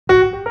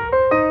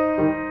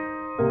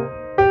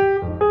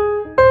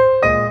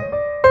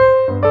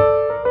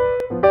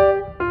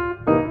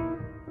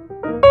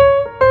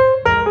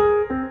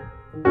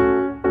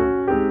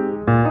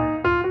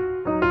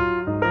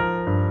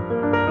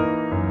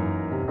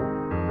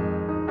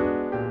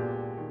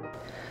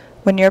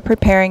When you're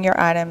preparing your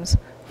items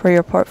for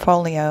your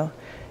portfolio,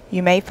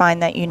 you may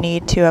find that you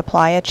need to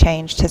apply a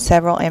change to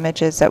several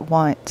images at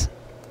once.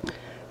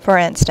 For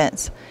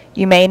instance,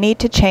 you may need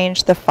to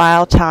change the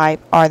file type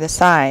or the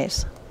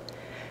size.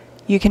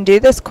 You can do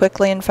this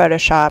quickly in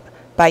Photoshop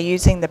by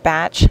using the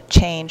batch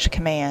change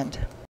command.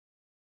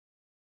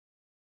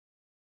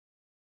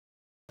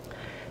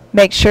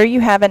 Make sure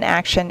you have an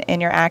action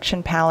in your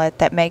action palette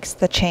that makes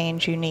the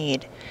change you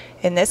need.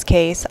 In this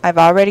case, I've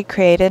already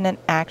created an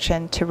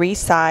action to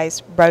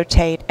resize,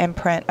 rotate, and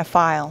print a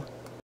file.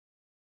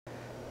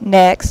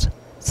 Next,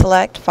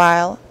 select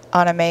File,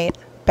 Automate,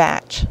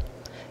 Batch.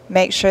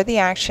 Make sure the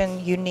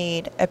action you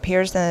need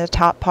appears in the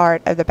top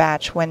part of the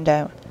batch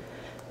window.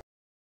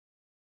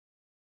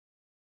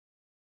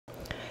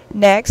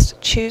 Next,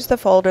 choose the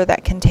folder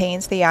that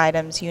contains the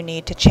items you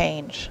need to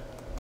change.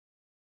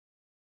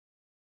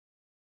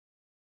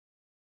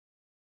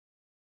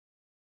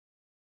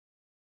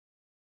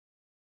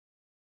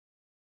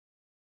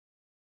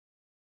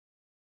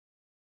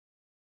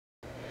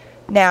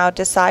 Now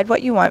decide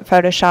what you want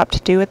Photoshop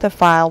to do with the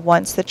file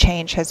once the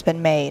change has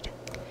been made.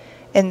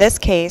 In this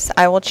case,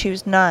 I will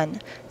choose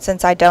None,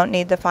 since I don't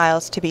need the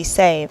files to be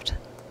saved.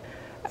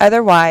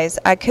 Otherwise,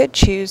 I could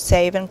choose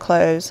Save and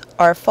Close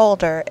or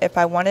Folder if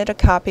I wanted a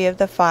copy of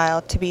the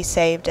file to be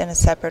saved in a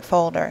separate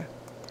folder.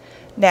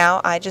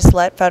 Now I just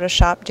let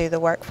Photoshop do the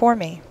work for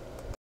me.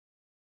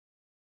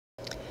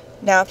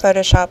 Now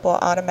Photoshop will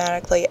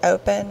automatically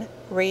open,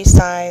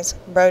 resize,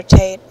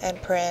 rotate, and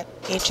print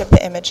each of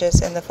the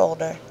images in the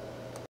folder.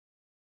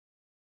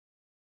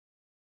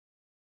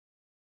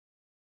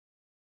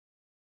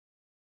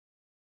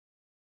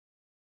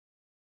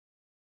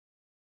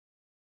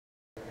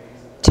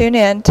 Tune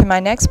in to my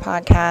next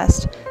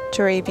podcast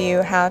to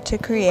review how to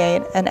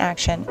create an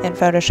action in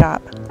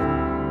Photoshop.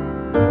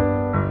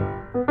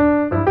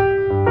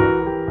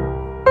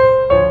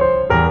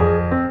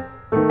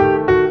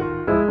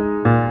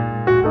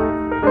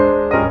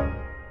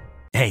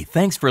 Hey,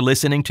 thanks for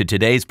listening to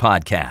today's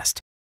podcast.